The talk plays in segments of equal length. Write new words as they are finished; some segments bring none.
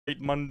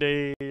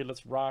Monday.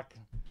 Let's rock.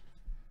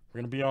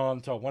 We're going to be on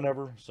until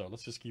whenever, so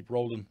let's just keep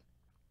rolling.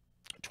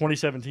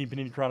 2017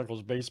 Panini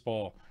Chronicles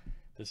Baseball.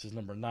 This is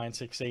number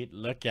 968.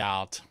 Look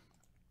out.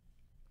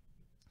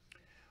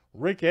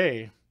 Rick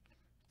A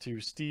to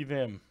Steve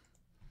M.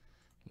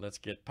 Let's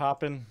get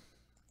popping.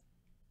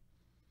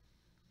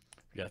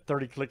 We got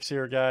 30 clicks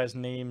here, guys.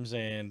 Names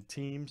and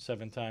teams,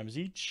 7 times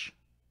each.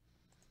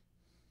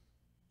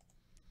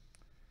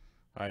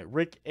 All right,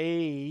 Rick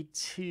A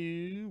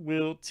to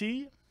Will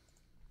T.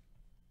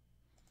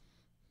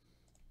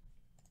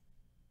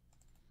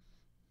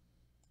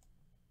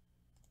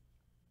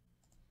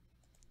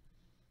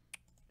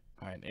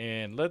 All right,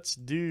 and let's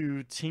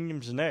do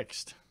teams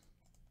next.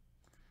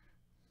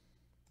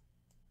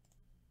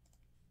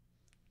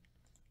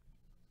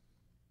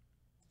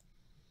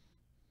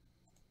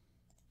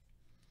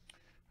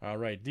 All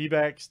right,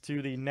 D-backs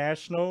to the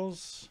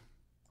Nationals.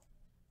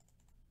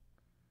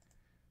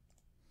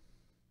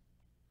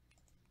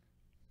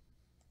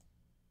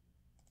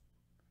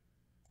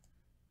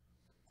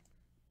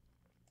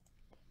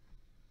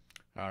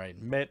 All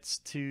right, Mets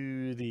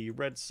to the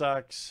Red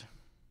Sox.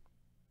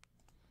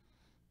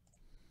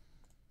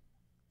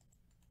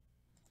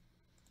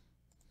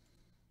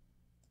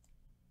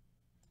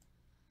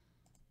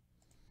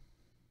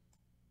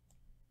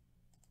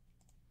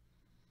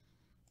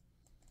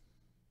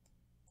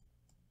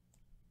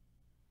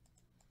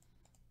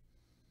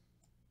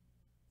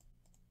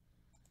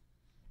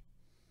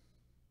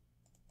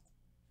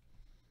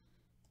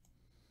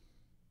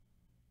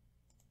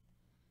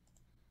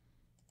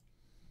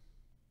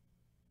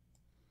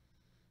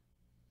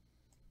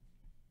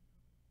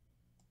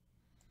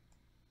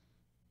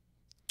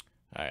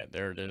 All right,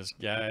 there it is,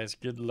 guys.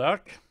 Good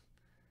luck.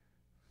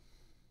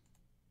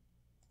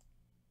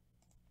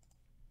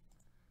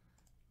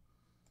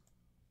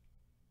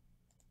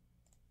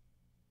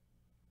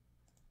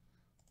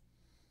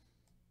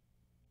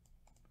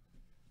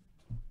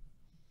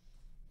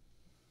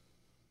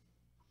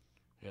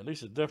 Yeah, at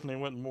least it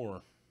definitely went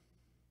more.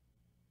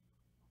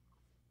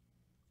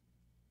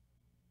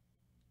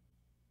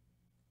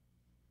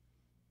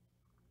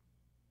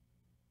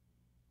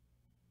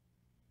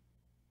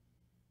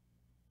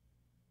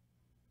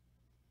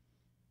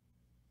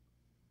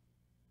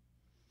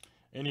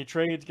 Any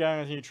trades,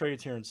 guys? Any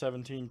trades here in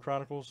 17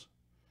 Chronicles?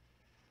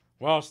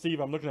 Wow, Steve,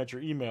 I'm looking at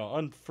your email.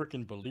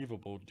 Unfreaking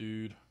believable,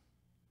 dude.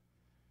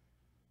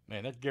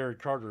 Man, that Gary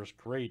Carter is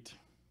great.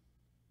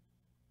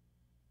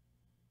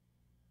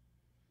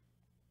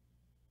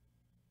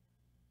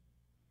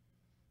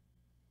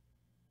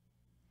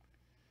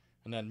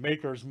 And then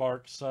Maker's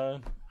Mark,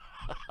 son.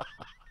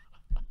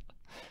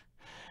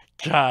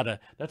 God,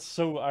 that's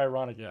so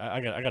ironic. I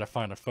gotta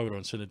find a photo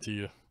and send it to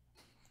you.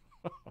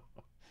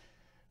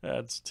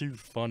 That's too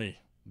funny.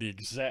 The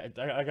exact,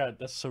 I got,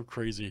 that's so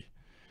crazy.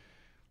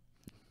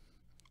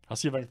 I'll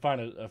see if I can find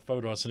a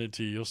photo. I'll send it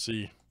to you. You'll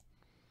see.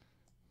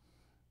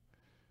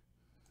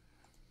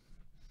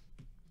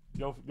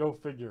 Go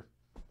figure.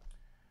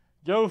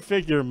 Go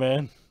figure,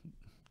 man.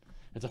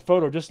 It's a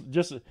photo just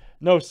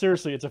no,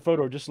 seriously, it's a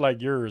photo just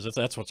like yours.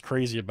 That's what's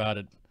crazy about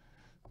it.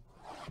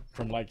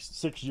 From like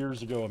 6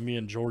 years ago of me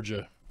in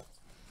Georgia.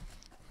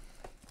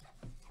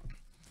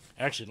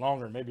 Actually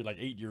longer, maybe like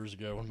 8 years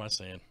ago. What am I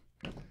saying?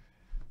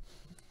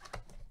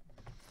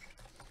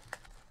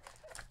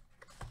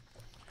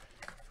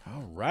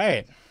 All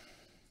right.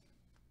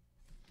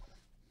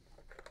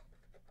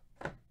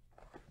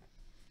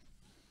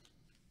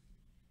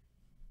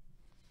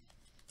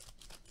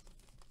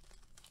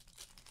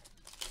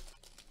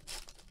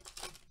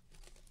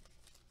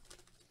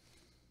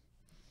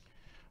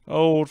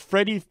 Old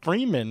Freddie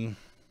Freeman.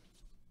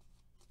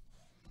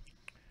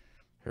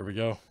 Here we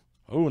go.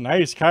 Oh,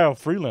 nice. Kyle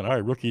Freeland. All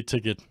right, rookie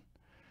ticket.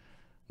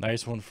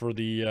 Nice one for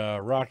the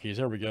Rockies.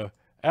 There we go.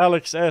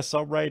 Alex S.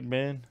 All right,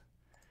 man.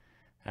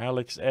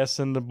 Alex S.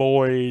 and the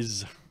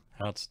boys.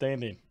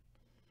 Outstanding.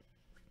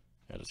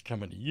 That is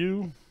coming to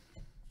you.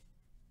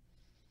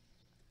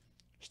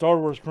 Star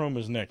Wars Chrome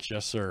is next.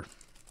 Yes, sir.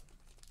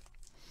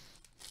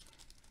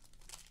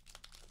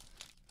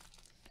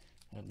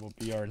 That will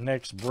be our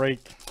next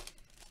break.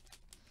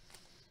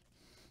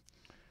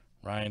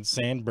 Ryan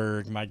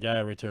Sandberg, my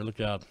guy right there. Look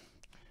out.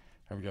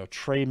 There we go.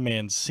 Trey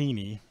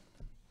Mancini.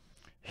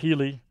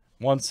 Healy,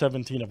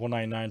 117 of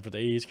 199 for the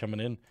A's coming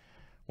in.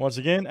 Once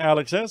again,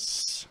 Alex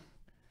S.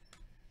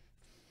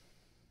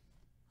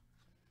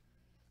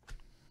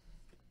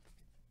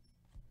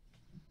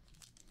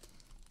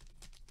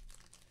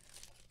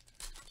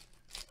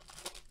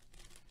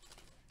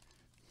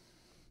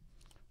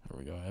 There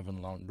we go.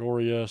 Evan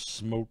Longoria,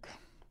 Smoke.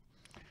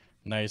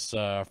 Nice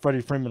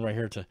Freddie Freeman right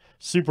here to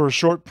super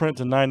short print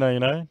to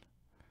 $9.99.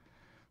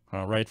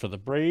 All right, for the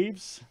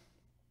Braves.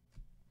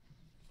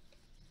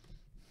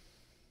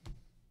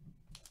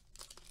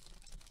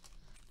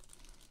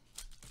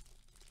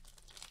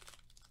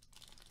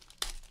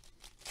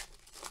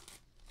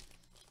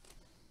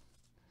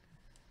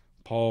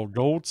 Paul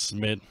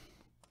Goldschmidt.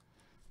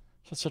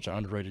 That's such an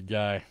underrated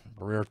guy.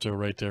 Barreto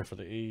right there for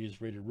the A's,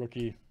 rated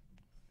rookie.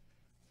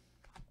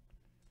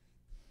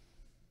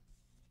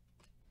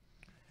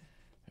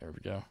 There we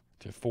go.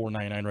 To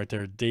 $4.99 right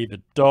there.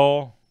 David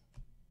Dahl.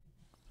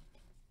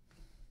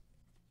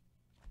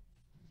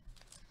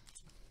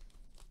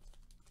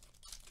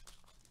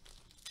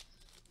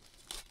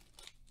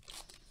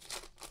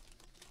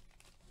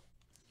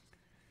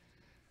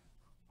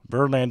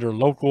 Verlander,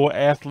 local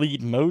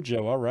athlete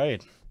mojo. All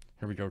right.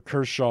 Here we go.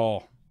 Kershaw.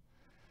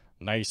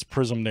 Nice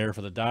prism there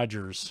for the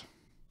Dodgers.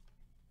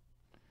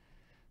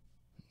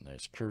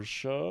 Nice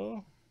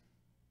Kershaw.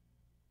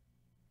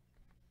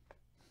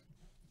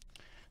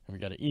 And we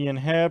got an Ian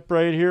Happ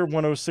right here.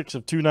 106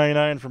 of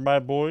 299 for my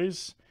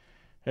boys.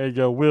 There you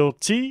go. Will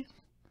T.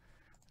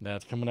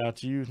 That's coming out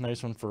to you.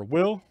 Nice one for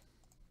Will.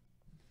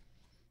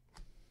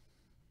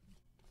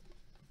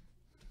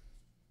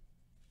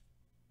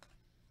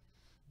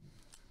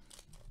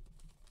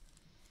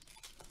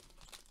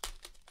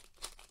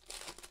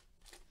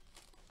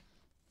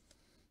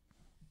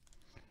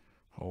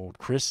 Old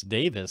Chris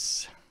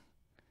Davis.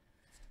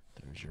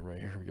 There's your right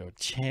here. We go.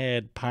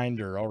 Chad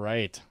Pinder. All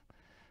right.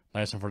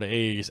 Nice one for the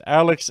A's.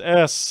 Alex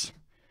S.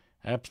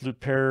 Absolute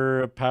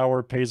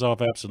power pays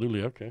off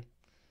absolutely. Okay.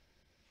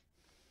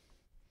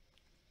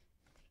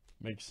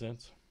 Makes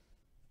sense.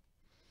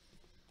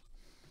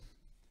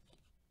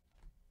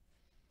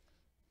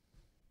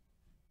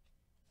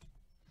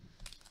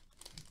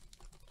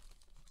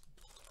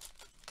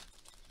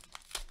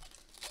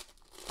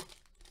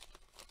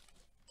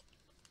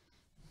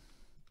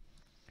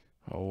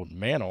 Old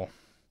Mantle.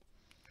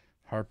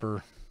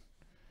 Harper.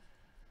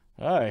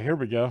 All right, here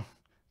we go.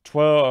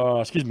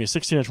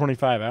 16 of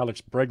 25,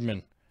 Alex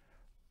Bregman.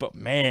 But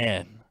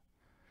man,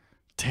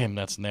 damn,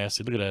 that's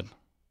nasty. Look at that.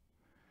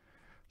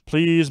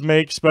 Please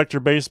make Spectre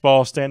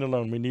Baseball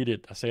standalone. We need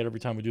it. I say it every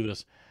time we do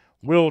this.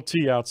 Will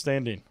T,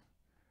 outstanding.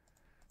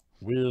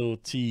 Will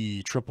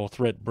T, triple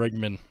threat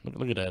Bregman.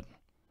 Look at that.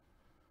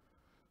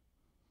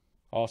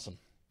 Awesome.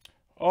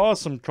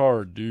 Awesome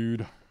card,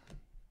 dude.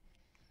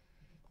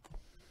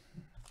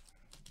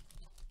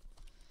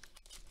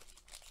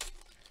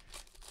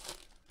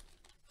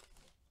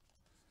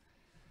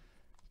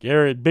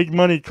 Garrett, Big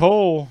Money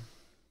Cole.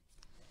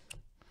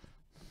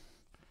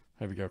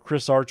 There we go.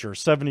 Chris Archer,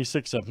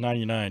 76 of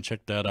 99.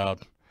 Check that out.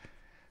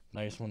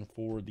 Nice one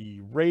for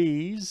the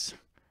Rays.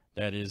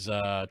 That is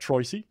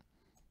Troyce. Here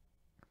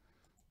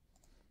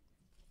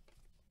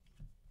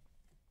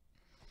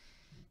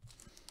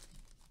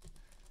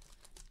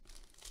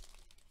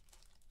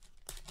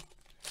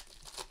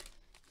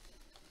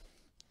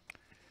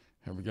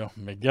we go.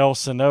 Miguel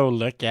Sano,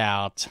 look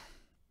out.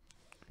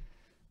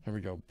 Here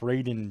we go.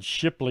 Braden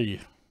Shipley.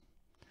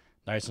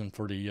 Nice one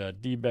for the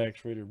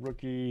D-backs rated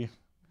rookie.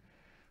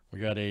 We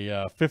got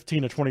a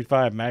 15 of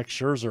 25 Max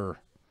Scherzer.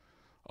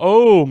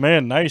 Oh,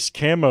 man, nice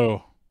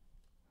camo.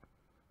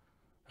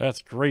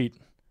 That's great.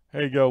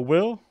 There you go,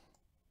 Will.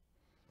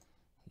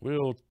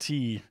 Will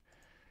T.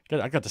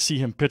 I got to see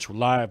him pitch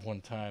live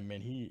one time,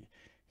 man.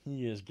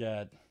 He has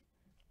got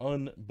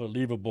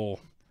unbelievable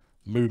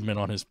movement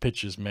on his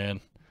pitches,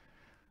 man.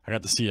 I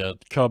got to see a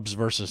Cubs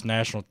versus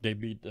Nationals. They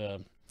beat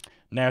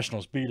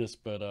Nationals beat us,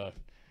 but a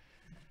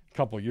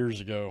couple years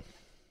ago,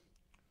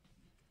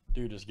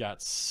 dude has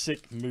got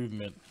sick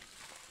movement.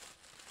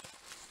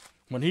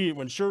 When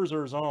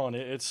Scherzer's on,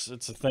 it's a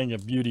thing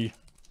of beauty.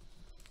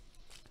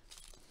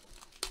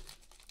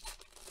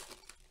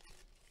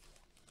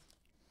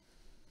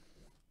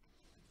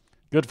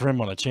 Good for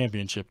him on a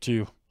championship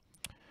too.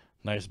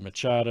 Nice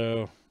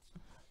Machado.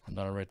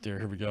 Another right there.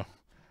 Here we go.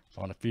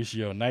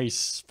 Bonifacio.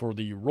 Nice for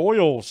the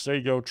Royals. There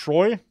you go,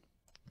 Troy.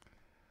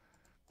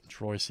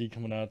 Troy C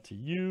coming out to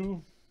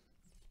you.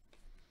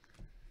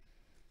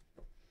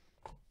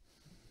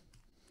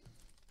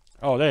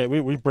 Oh,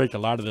 we break a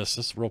lot of this.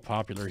 This is real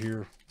popular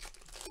here.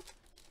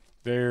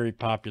 Very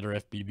popular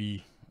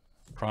FBB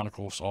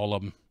Chronicles, all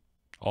of them,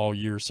 all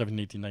year, 17,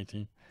 18,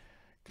 19.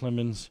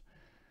 Clemens.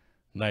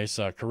 Nice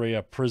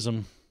Correa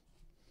Prism.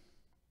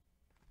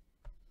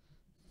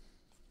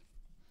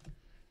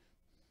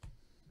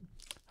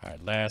 All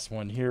right, last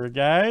one here,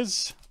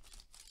 guys.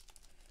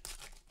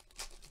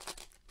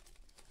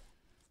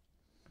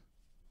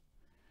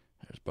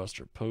 There's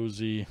Buster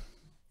Posey.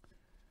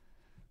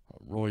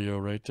 Arroyo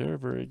right there.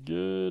 Very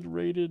good.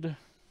 Rated.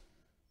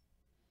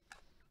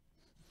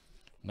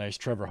 Nice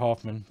Trevor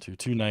Hoffman to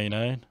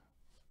 $2.99.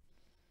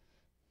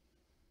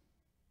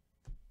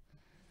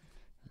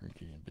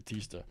 Ricky and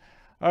Batista.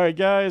 All right,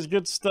 guys.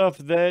 Good stuff.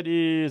 That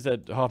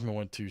Hoffman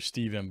went to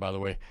Steven, by the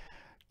way.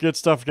 Good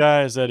stuff,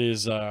 guys. That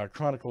is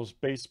Chronicles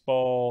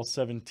Baseball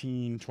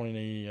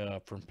 1720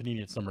 from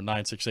Panini. It's number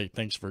 968.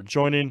 Thanks for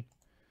joining.